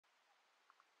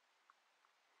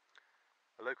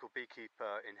A local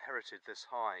beekeeper inherited this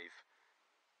hive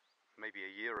maybe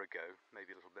a year ago, maybe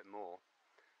a little bit more,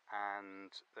 and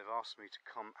they've asked me to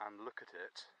come and look at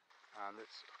it. And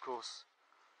it's of course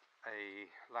a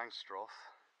Langstroth.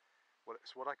 Well,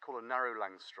 it's what I call a narrow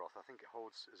Langstroth. I think it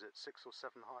holds, is it 6 or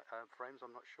 7 frames?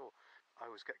 I'm not sure. I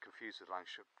always get confused with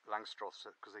Langstroths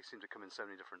because they seem to come in so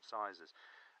many different sizes.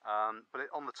 But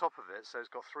on the top of it, so it's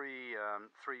got three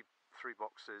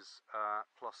boxes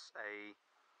plus a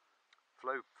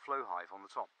Flow Hive on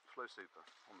the top, Flow Super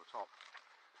on the top,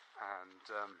 and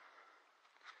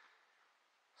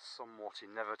somewhat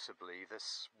inevitably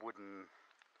this wooden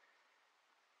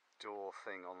door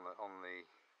thing on the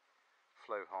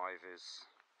Flow Hive is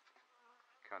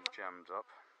kind of jammed up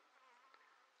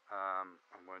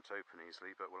and won't open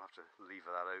easily, but we'll have to lever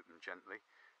that open gently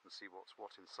and see what's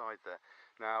what inside there.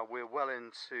 Now we're well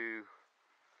into,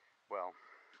 well,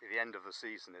 at the end of the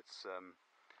season. It's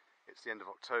the end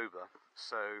of October,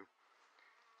 so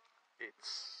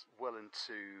it's well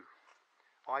into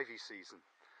ivy season,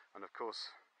 and of course,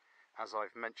 as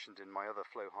I've mentioned in my other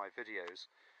Flow Hive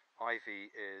videos, ivy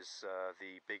is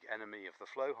the big enemy of the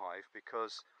Flow Hive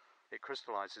because it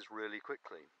crystallizes really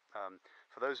quickly.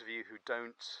 For those of you who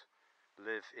don't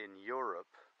live in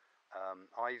Europe,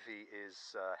 ivy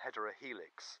is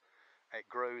heterohelix.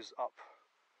 It grows up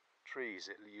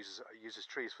trees. It uses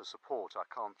trees for support. I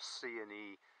can't see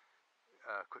any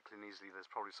quickly and easily. There's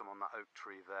probably some on that oak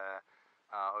tree there.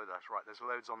 Oh, that's right. There's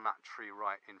loads on that tree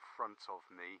right in front of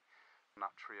me. And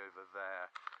that tree over there.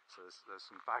 So there's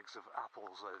some bags of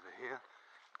apples over here.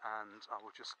 And I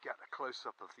will just get a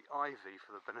close-up of the ivy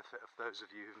for the benefit of those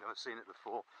of you who've never seen it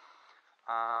before.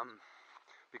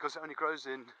 Because it only grows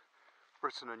in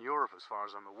Britain and Europe, as far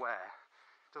as I'm aware.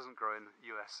 It doesn't grow in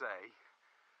USA.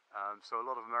 So a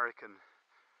lot of American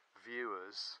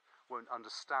viewers won't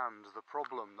understand the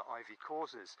problem that ivy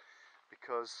causes,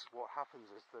 because what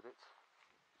happens is that it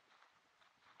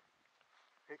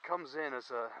comes in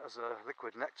as a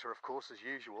liquid nectar, of course, as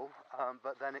usual,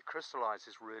 but then it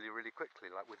crystallizes really, really quickly,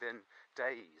 like within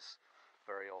days,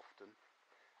 very often,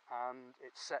 and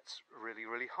it sets really,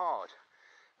 really hard.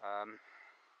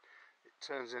 It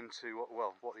turns into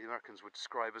what the Americans would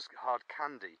describe as hard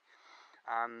candy,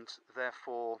 and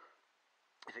therefore,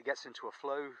 if it gets into a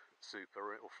Flow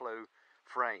Super or Flow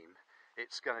frame,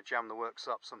 it's going to jam the works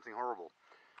up, something horrible.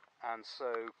 And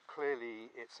so clearly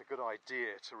it's a good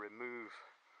idea to remove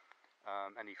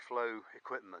any flow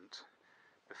equipment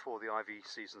before the ivy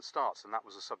season starts, and that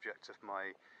was the subject of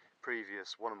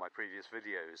one of my previous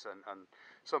videos, and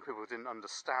some people didn't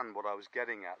understand what I was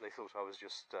getting at. They thought I was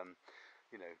just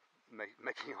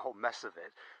making a whole mess of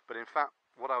it, but in fact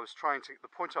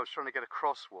the point I was trying to get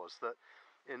across was that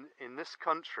in this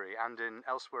country and in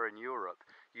elsewhere in Europe,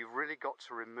 you've really got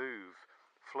to remove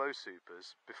Flow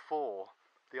Supers before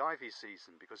the ivy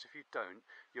season, because if you don't,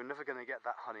 you're never going to get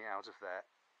that honey out of there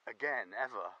again,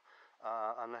 ever,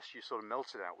 unless you sort of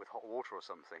melt it out with hot water or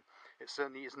something. It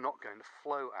certainly is not going to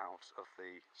flow out of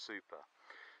the super.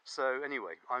 So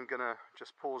anyway, I'm going to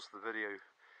just pause the video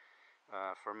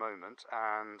for a moment,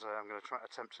 and I'm going to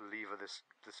attempt to lever this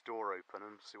door open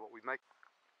and see what we make.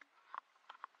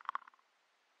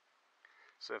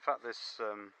 So in fact this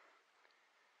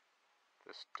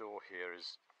door here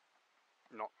is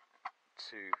not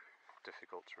too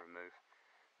difficult to remove.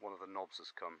 One of the knobs has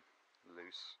come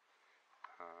loose,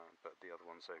 but the other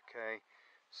one's okay,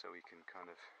 so we can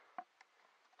kind of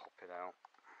pop it out.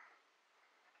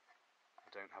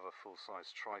 I don't have a full-size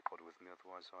tripod with me,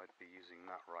 otherwise I'd be using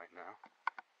that right now.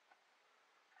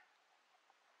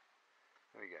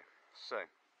 There we go. So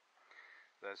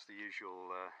there's the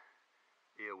usual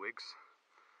earwigs.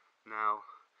 Now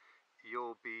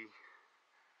you'll be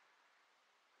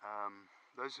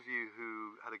those of you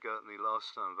who had a go at me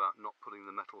last time about not putting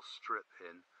the metal strip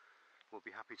in will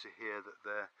be happy to hear that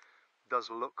there does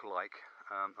look like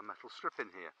a metal strip in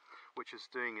here, which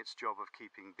is doing its job of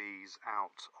keeping bees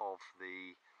out of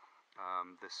the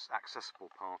this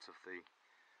accessible part of the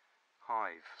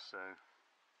hive. So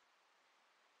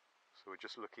we're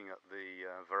just looking at the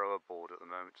Varroa board at the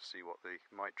moment to see what the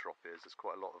mite drop is. There's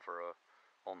quite a lot of Varroa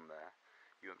on there.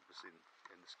 You won't see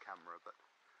in this camera, but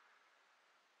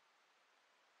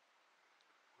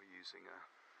we're using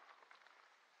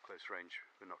close range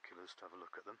binoculars to have a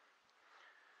look at them,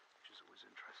 which is always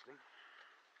interesting.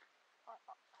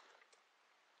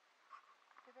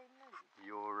 Do they move?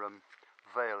 Your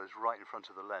veil is right in front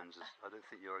of the lens. I don't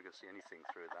think you're going to see anything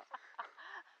through that.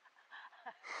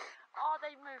 Are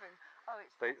they moving? Oh,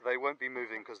 it's they won't be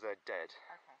moving because they're dead.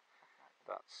 Okay, right.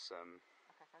 That's okay, so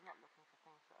I'm not looking for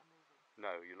things that are moving.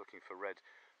 No, you're looking for red,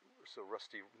 sort of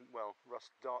rusty, well,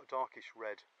 darkish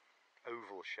red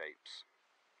oval shapes,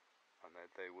 and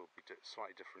they will be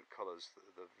slightly different colours.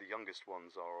 The youngest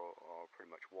ones are pretty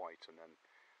much white, and then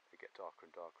they get darker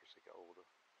and darker as they get older.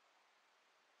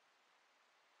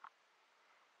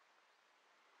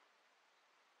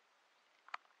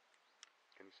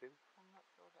 Can you see them? I'm not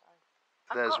sure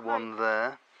that There's one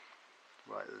there,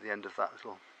 right at the end of that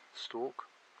little stalk.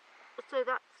 So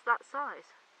that's that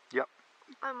size? Yep.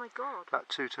 Oh my god. About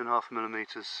 2.5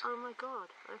 millimetres. Oh my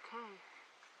god, okay.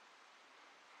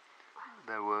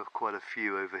 There were quite a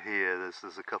few over here.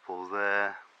 There's a couple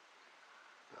there.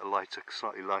 A lighter,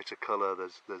 slightly lighter colour.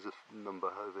 There's a number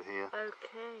over here.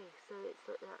 Okay, so it's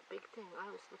like that big thing. I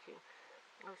was thinking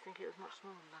it was much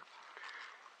smaller than that.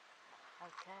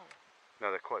 Okay. No,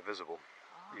 they're quite visible,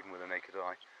 even with a naked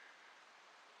eye.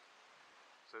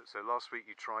 So last week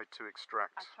you tried to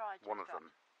extract one of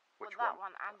them. Which that one?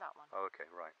 one and that one. Oh, okay,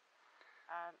 right.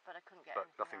 But I couldn't get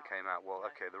But nothing came out. Well, No.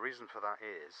 okay, the reason for that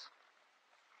is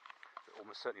that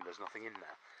almost certainly there's nothing in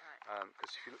there. Right.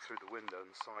 Because if you look through the window on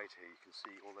the side here, you can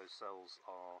see all those cells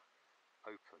are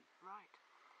open. Right.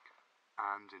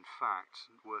 And in fact,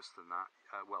 worse than that,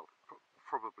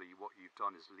 probably what you've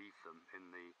done is leave them in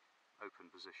the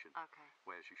open position, Okay.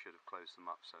 whereas you should have closed them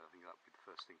up. So I think that would be the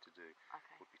first thing to do,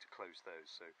 Okay. would be to close those.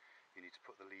 So you need to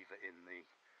put the lever in the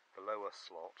lower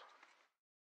slot.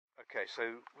 Okay,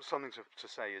 so something to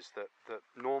say is that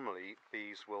normally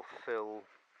bees will fill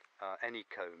any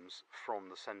combs from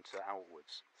the centre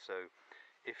outwards. So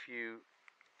if you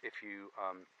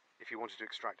wanted to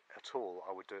extract at all,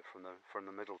 I would do it from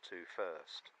the middle two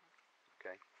first.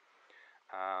 Okay,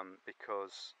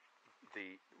 because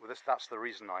that's the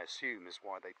reason I assume is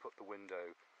why they put the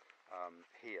window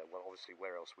here. Well, obviously,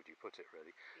 where else would you put it,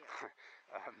 really? Yeah.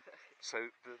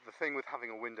 So the thing with having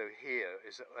a window here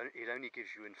is that it only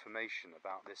gives you information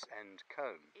about this end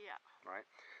comb. Yeah. Right?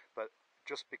 But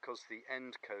just because the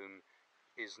end comb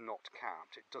is not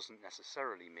capped, it doesn't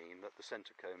necessarily mean that the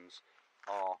centre combs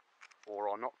are or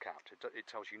are not capped. It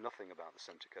tells you nothing about the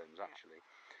centre combs, actually,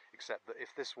 except that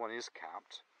if this one is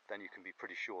capped, then you can be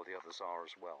pretty sure the others are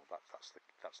as well. That's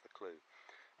the clue.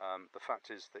 The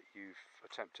fact is that you've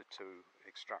attempted to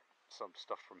extract some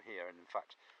stuff from here, and in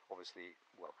fact, obviously,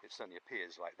 well, it certainly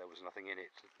appears like there was nothing in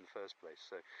it in the first place.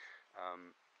 So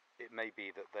it may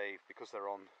be that because they're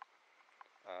on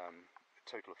a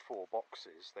total of 4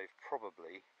 boxes, they've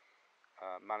probably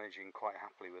managing quite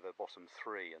happily with their bottom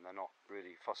 3, and they're not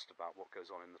really fussed about what goes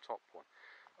on in the top one.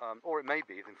 Or it may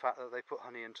be, in fact, that they put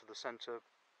honey into the centre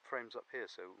frames up here,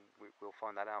 so we'll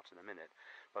find that out in a minute.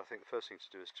 But I think the first thing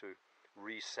to do is to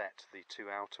reset the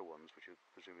 2 outer ones, which are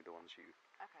presumably the ones you...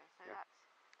 Okay, so that's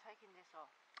taking this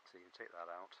off. So you can take that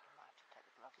out, I might have to take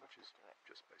the gloves off which is to do it.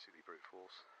 just basically brute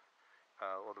force.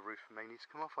 Or the roof may need to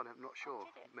come off, I'm not sure.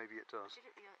 Did it? Maybe it does.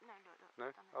 Did it? No, look. No?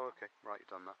 I've done it, Oh, done okay. Right,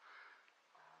 you've done that.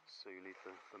 So you need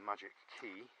the magic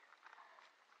key,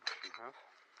 which you have.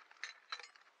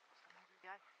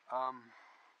 Go.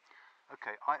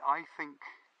 Okay, I think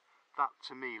that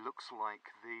to me looks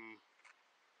like the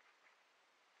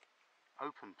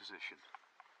open position.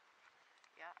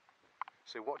 Yeah.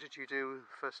 So what did you do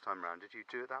first time round? Did you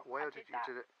do it that way, or did you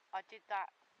do it? I did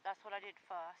that. That's what I did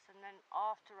first, and then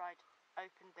after I'd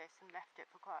opened this and left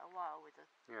it for quite a while with a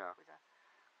little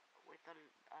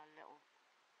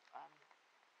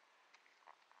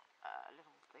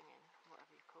little thing in,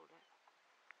 whatever you called it.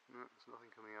 No, there's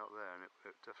nothing coming out there, and it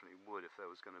definitely would if there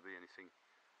was going to be anything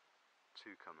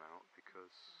to come out,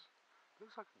 because it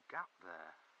looks like a gap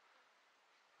there.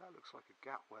 That looks like a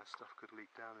gap where stuff could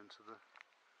leak down into the...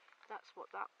 That's what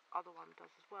that other one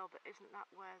does as well, but isn't that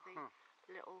where the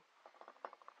little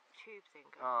tube thing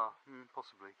goes?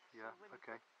 Possibly, yeah, So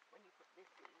okay. When you put this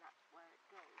in, that's where it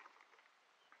goes.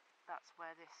 That's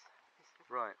where this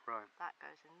Right. that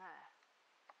goes in there.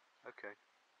 Okay.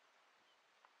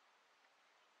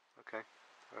 Okay,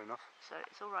 fair enough. So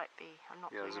it's all right, bee. I'm not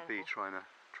doing there's a anything. bee trying to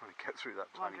get through that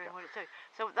tiny Wondering gap. what it's doing.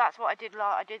 So that's what I did.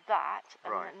 I did that,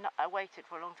 and Right. then I waited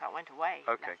for a long time. Went away.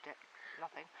 Okay. Left it.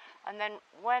 Nothing. And then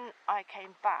when I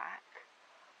came back,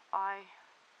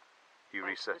 You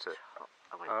reset it.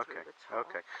 I went through the top.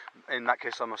 Okay. In that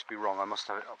case, I must be wrong. I must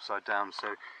have it upside down.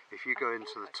 So if you go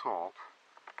into the top,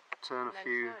 turn a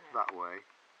few that way.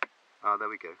 There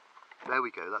we go. There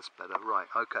we go. That's better. Right.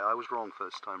 Okay. I was wrong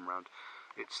first time round.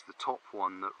 It's the top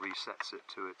one that resets it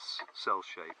to its cell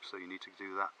shape. So you need to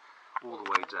do that all the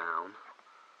way down,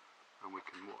 and we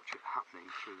can watch it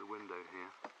happening through the window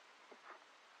here.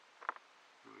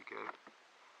 There we go.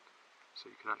 So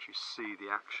you can actually see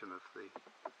the action of the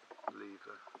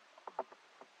lever.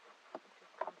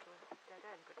 Just come to a dead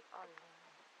end, but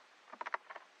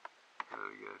There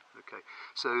we go. Okay,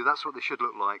 so that's what they should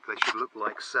look like. They should look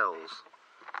like cells,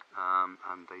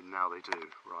 and now they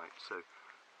do. Right, so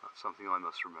that's something I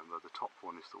must remember. The top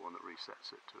one is the one that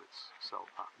resets it to its cell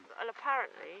pattern. And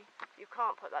apparently, you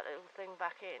can't put that little thing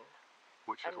back in.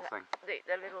 Which little thing? The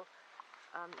little.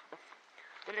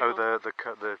 Oh, the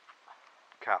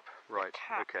cap. Right. The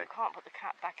cap. Okay. You can't put the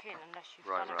cap back in unless you've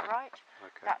done it right.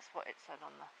 Okay. That's what it said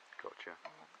on the. Gotcha.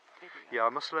 On the video. Yeah,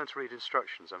 I must learn to read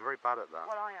instructions. I'm very bad at that.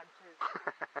 Well, I am too.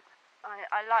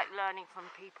 I like learning from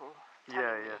people.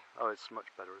 Yeah. Oh, it's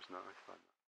much better, isn't it? I find.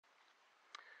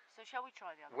 So shall we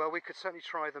try the other? Well, we could certainly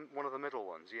try one of the middle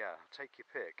ones. Yeah, take your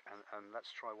pick, and let's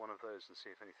try one of those and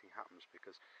see if anything happens.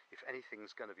 Because if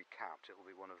anything's going to be capped, it will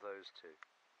be one of those two.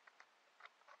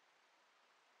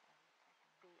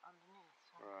 Be underneath.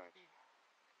 So Right.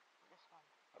 This one.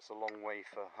 That's a long way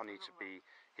for honey to be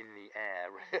in the air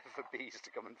for bees to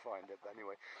come and find it. But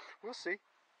anyway, we'll see.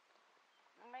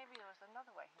 Maybe there was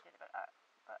another way he did it,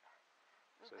 but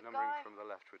so numbering from the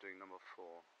left, we're doing number 4.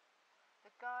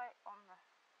 The guy on the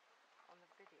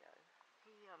video,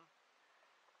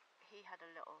 he had a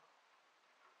little.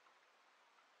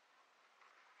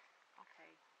 Okay.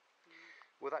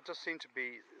 Well, that does seem to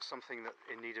be something that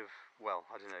in need of, well,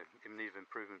 I don't know, in need of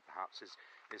improvement perhaps, is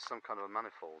some kind of a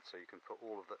manifold, so you can put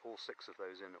all 6 of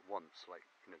those in at once, like,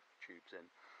 tubes in,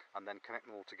 and then connect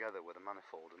them all together with a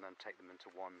manifold, and then take them into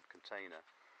one container.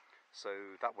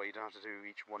 So that way you don't have to do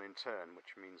each one in turn,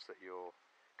 which means that you're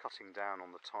cutting down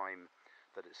on the time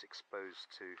that it's exposed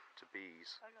to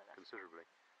bees considerably.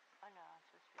 I know, I'm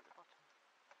supposed to be at the bottom.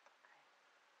 Okay.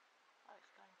 Oh,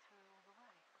 it's going through all the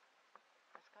way.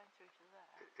 It's going through to there.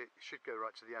 It should go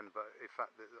right to the end, but in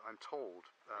fact, I'm told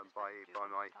by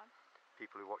my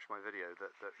people who watch my video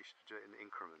that you should do it in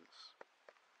increments.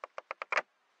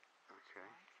 Okay.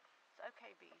 It's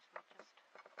okay, bees. We're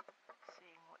just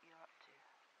seeing what you're up to.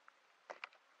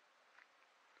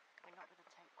 We're not going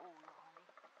to take all your honey.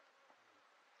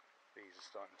 Bees are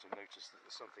starting to notice that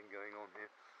there's something going on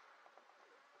here.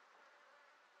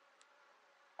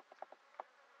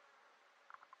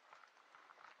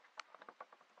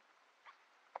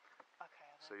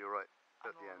 Okay. So you're right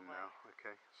at the end now.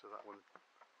 Okay, so that one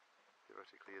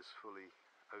theoretically is fully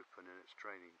open in its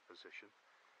draining position,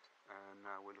 and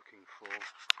now we're looking for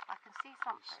I can see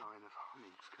something. any sign of honey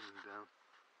coming down.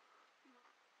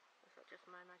 Is that just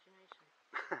my imagination?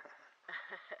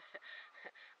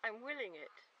 I'm willing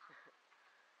it.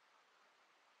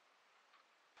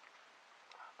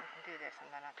 We can do this and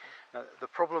then I can... Now, the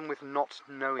problem with not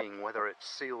knowing whether it's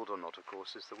sealed or not, of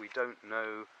course, is that we don't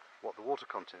know what the water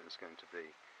content is going to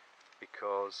be.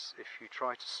 Because if you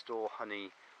try to store honey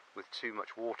with too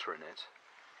much water in it,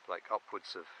 like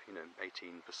upwards of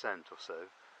 18% or so,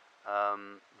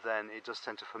 then it does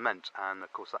tend to ferment, and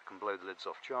of course that can blow the lids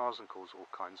off jars and cause all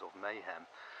kinds of mayhem.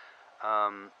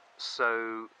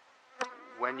 So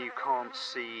when you can't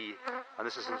see, and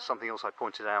this is something else I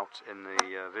pointed out in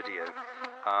the video,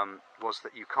 was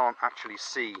that you can't actually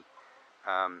see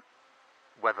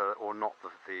whether or not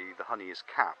the honey is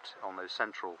capped on those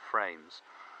central frames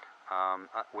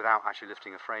without actually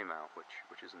lifting a frame out,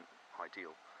 which isn't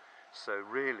ideal. So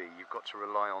really you've got to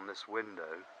rely on this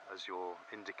window as your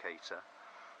indicator,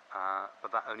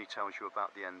 but that only tells you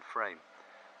about the end frame.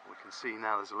 We can see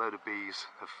now there's a load of bees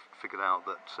have figured out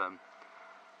that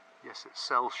yes, it's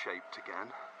cell shaped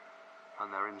again,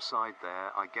 and they're inside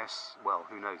there, I guess, well,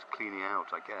 who knows, cleaning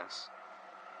out, I guess.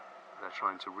 They're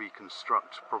trying to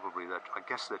reconstruct, probably, I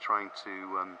guess they're trying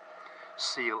to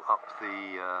seal up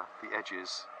the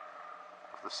edges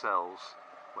of the cells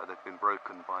where they've been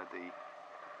broken by the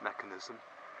mechanism,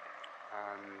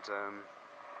 and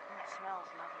it smells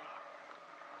lovely.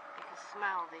 You can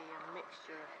smell the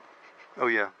mixture of oh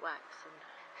yeah, wax and...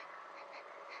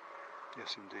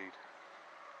 yes indeed.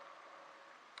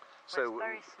 So it's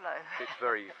very slow. It's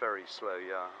very, very slow,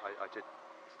 yeah. I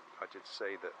did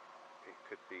say that it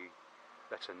could be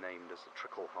better named as the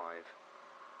trickle hive.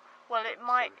 Well, it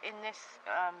might, in this,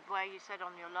 where you said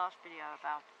on your last video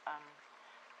about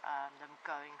them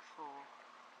going for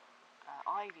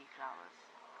ivy flowers,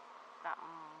 that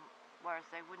whereas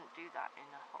they wouldn't do that in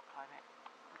a hot climate,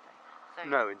 would they?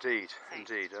 So, no, indeed, so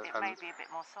indeed. It may be a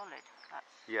bit more solid.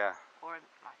 That's, yeah. Or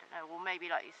I don't know. Well, maybe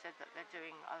like you said that they're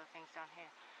doing other things down here.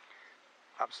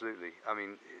 Absolutely. I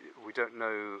mean, we don't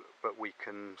know, but we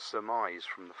can surmise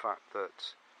from the fact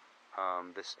that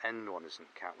this end one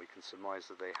isn't capped. We can surmise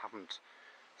that they haven't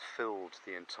filled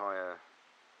the entire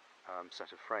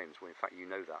set of frames. Well, in fact, you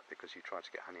know that because you tried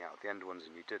to get honey out of the end ones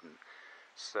and you didn't.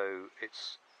 So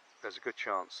there's a good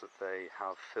chance that they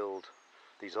have filled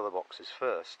these other boxes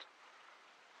first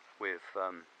with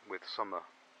summer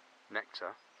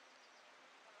nectar,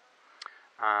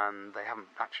 and they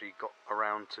haven't actually got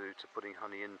around to putting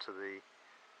honey into the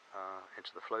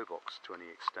flow box to any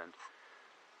extent.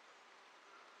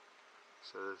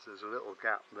 So there's a little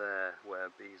gap there where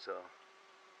bees are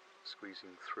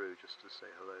squeezing through just to say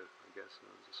hello, I guess, and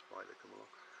there's a spider come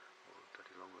along, or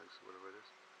daddy longlegs, or whatever it is.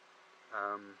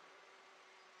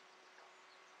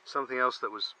 Something else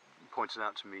that was pointed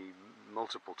out to me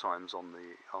multiple times on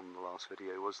the last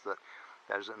video was that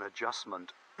there's an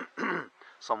adjustment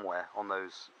somewhere on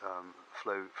those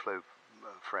flow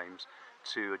frames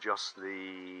to adjust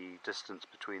the distance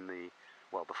between the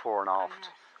before and aft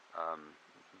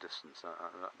distance.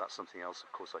 That's something else,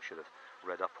 of course, I should have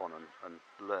read up on and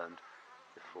learned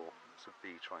before. It's a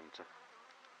bee trying to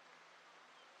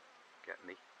get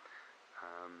me.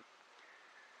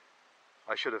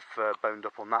 I should have boned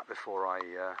up on that before I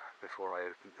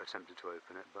attempted to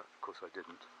open it, but of course I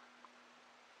didn't,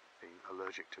 being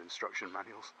allergic to instruction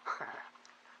manuals.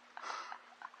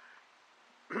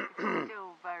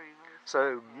 Still very, very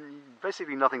so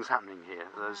basically nothing's happening here.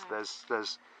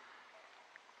 There's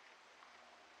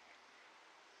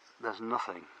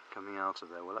nothing coming out of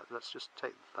there. Well, let's just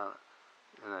take that,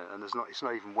 and it's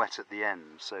not even wet at the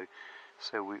end, so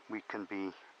we can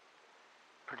be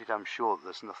pretty damn sure that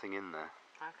there's nothing in there.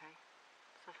 Okay,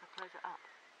 so shall I close it up?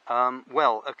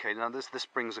 Well, okay, now this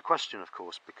brings a question, of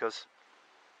course, because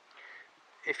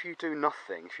if you do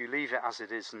nothing, if you leave it as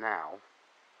it is now,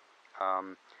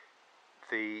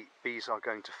 the bees are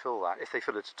going to fill that. If they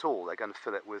fill it at all, they're going to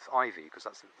fill it with ivy, because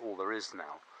that's all there is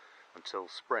now until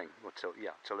spring, or till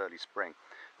early spring.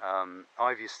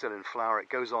 Ivy is still in flower. It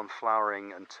goes on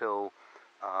flowering until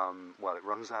it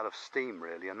runs out of steam,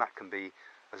 really, and that can be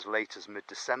as late as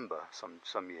mid-December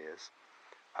some years.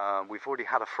 We've already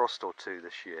had a frost or two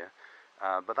this year,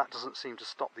 but that doesn't seem to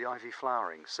stop the ivy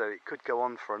flowering, so it could go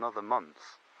on for another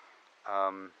month.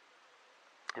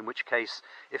 In which case,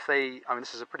 this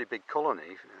is a pretty big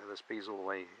colony, there's bees all the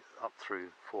way up through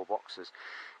 4 boxes.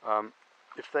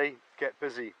 If they get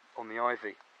busy on the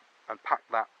ivy and pack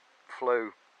that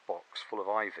flow box full of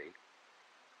ivy,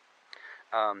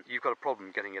 you've got a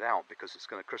problem getting it out, because it's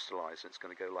going to crystallise and it's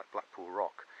going to go like Blackpool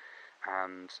rock.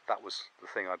 And that was the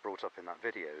thing I brought up in that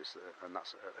video, and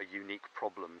that's a unique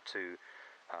problem to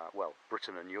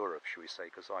Britain and Europe, should we say,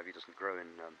 because ivy doesn't grow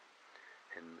in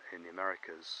the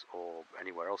Americas or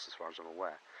anywhere else as far as I'm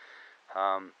aware.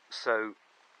 So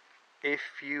if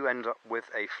you end up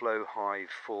with a flow hive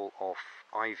full of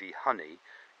ivy honey,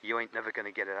 you ain't never going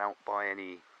to get it out by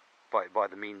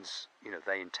the means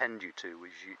they intend you to,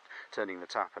 which is you turning the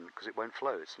tap, and because it won't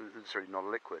flow, it's really not a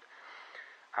liquid.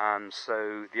 And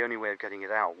so the only way of getting it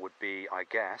out would be, I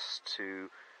guess, to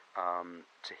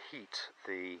heat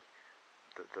the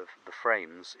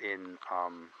frames in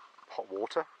hot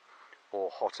water or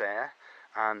hot air,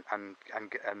 and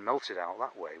melt it out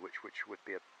that way, which would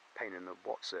be a pain in the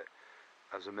what's-it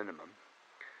as a minimum.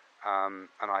 And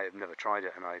I have never tried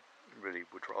it, and I really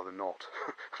would rather not,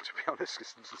 to be honest,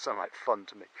 because it doesn't sound like fun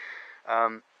to me.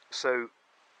 So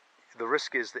the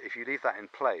risk is that if you leave that in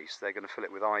place, they're going to fill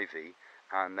it with ivy,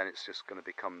 and then it's just going to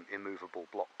become immovable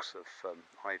blocks of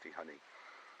ivy honey.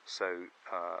 So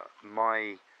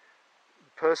my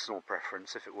personal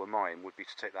preference, if it were mine, would be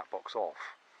to take that box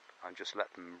off and just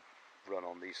let them run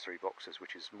on these 3 boxes,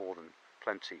 which is more than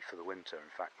plenty for the winter.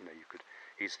 In fact, you could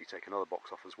easily take another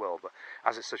box off as well, but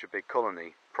as it's such a big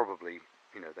colony, probably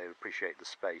they would appreciate the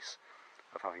space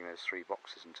of having those 3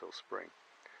 boxes until spring.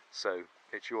 So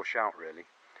it's your shout, really.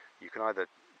 You can either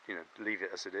leave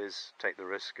it as it is, take the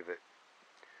risk of it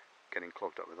getting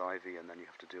clogged up with ivy, and then you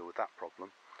have to deal with that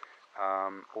problem,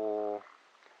 or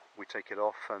we take it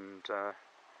off and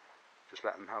just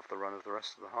let them have the run of the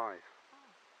rest of the hive.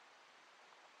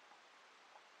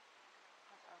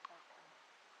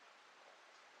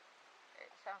 It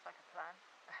sounds like a plan.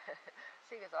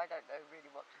 Seeing as I don't know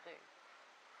really what to do,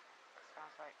 it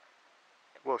sounds like...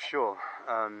 Well, sure.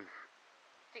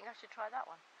 Think I should try that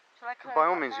one? Shall I close by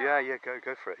all that means, now? yeah, go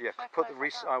for it. Yeah, put the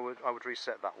I would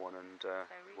reset that one, and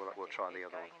we'll try the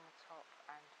other one. In the top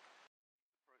and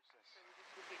Process. so this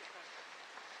would be the process.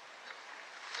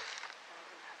 So I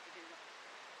don't have to do that.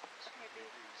 Maybe.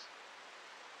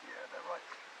 Yeah, they're right.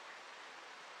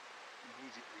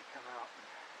 Immediately come out.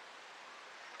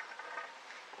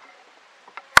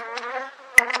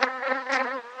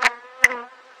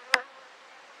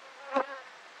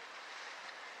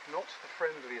 Not the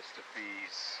friendliest of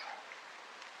bees.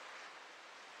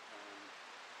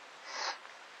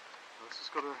 This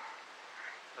has got a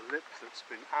lip that's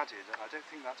been added, and I don't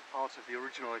think that's part of the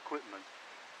original equipment.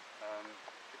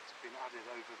 It's been added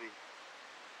over to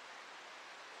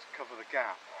cover the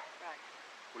gap. Right.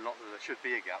 well, not that there should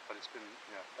be a gap, but it's been,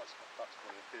 that's what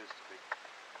it appears to be.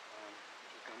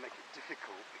 Which is going to make it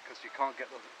difficult because you can't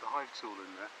get the hive tool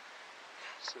in there,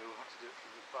 so we'll have to do it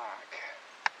from the back.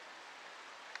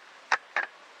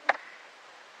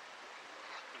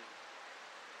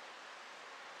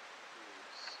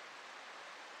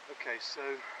 Okay, so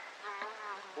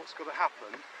what's got to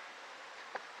happen is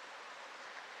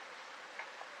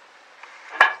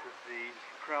that the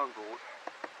crown board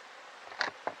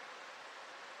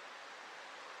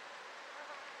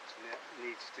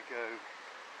needs to go.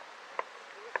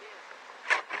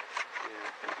 Yeah,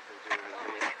 they do in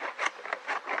here.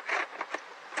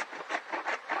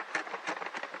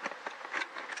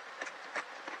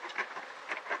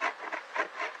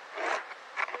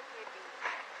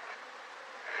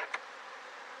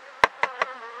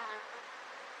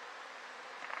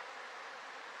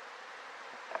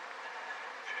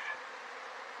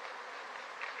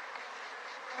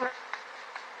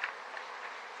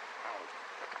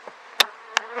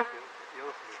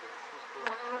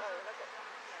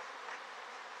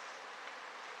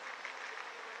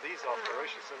 These are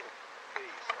ferocious little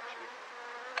bees, actually.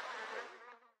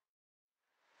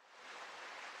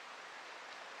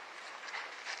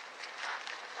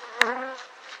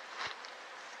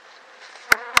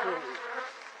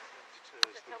 So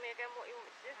tell me again what you want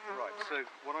me to do. Right, so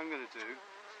what I'm going to do is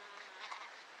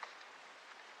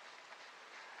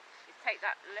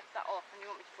lift that off, and you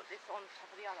want me to put this on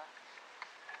top of the other.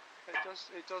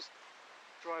 It does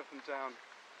drive them down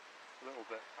a little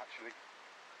bit, actually.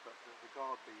 But the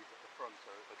guard bees at the front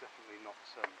are definitely not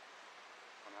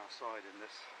on our side in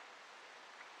this.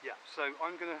 Yeah, so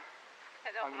I'm going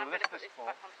to lift this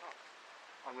box.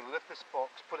 I'm going to lift this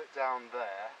box, put it down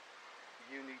there.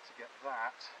 You need to get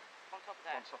that on top of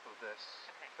there. On top of this,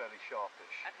 fairly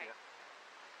sharpish. Okay. Yeah?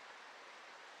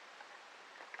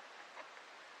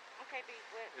 Okay, bees.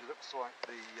 It looks like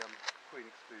the queen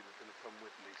excluder is going to come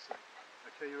with me. So,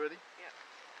 okay, you ready? Yeah.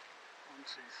 1,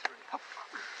 2, 3. Hop.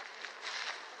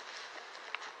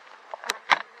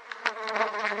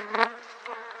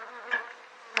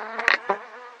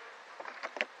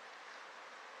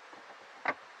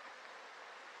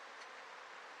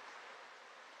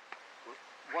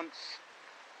 Once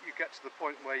you get to the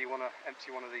point where you want to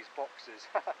empty one of these boxes,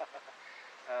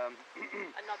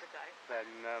 another day, then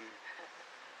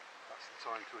that's the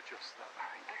time to adjust that, I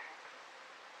think. Okay.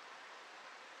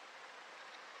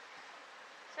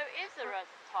 So is there a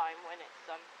time when it's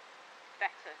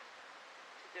better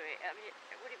to do it? I mean,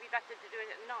 would it be better to do it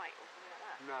at night or something like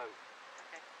that? No.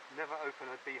 Okay. Never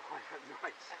open a beehive at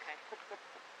night. Okay.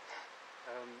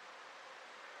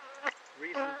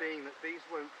 Reason being that bees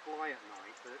won't fly at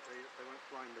night, they won't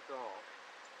fly in the dark,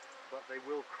 but they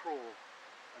will crawl,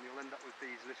 and you'll end up with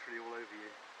bees literally all over you.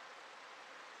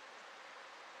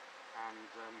 And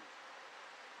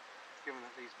given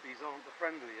that these bees aren't the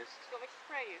friendliest... Do you want me to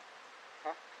spray you?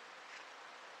 Huh?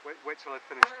 Wait till I've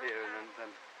finished here and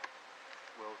then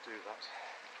we'll do that.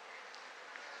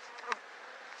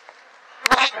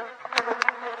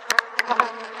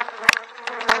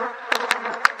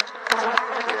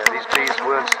 Yeah, these bees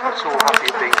weren't at all happy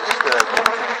at being disturbed.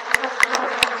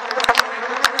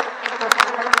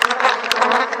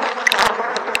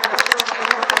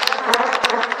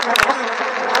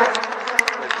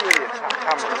 They really attack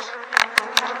cameras.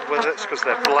 Whether it's because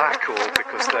they're black or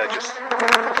because they're just, I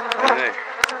don't know,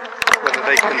 whether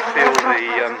they can feel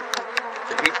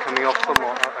the heat coming off them,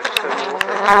 or I just don't know what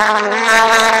they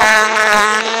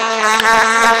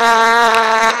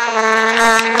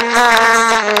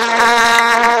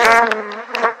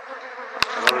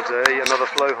Another day, another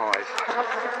flow hive.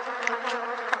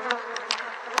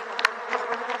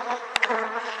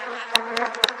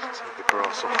 Take the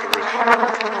grass off the roof.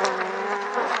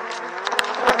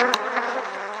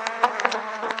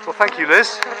 Well, thank you,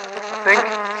 Liz, I think.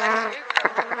 Thank you. I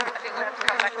think we'll have to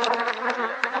come back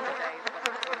another day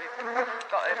when we've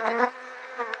got over this.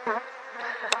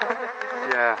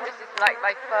 Yeah. This is like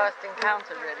my first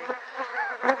encounter, really.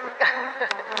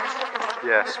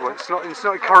 Yes, well, it's not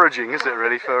encouraging, is it,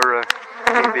 really, for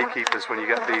beekeepers when you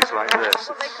get bees like this?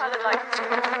 Well, they kind of like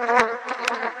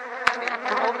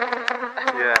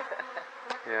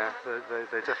yeah,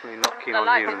 they're definitely not keen I on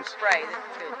like humans. This spray, this is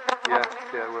good.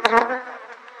 Yeah, it works fine.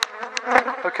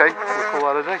 Okay, we'll call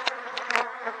that a day.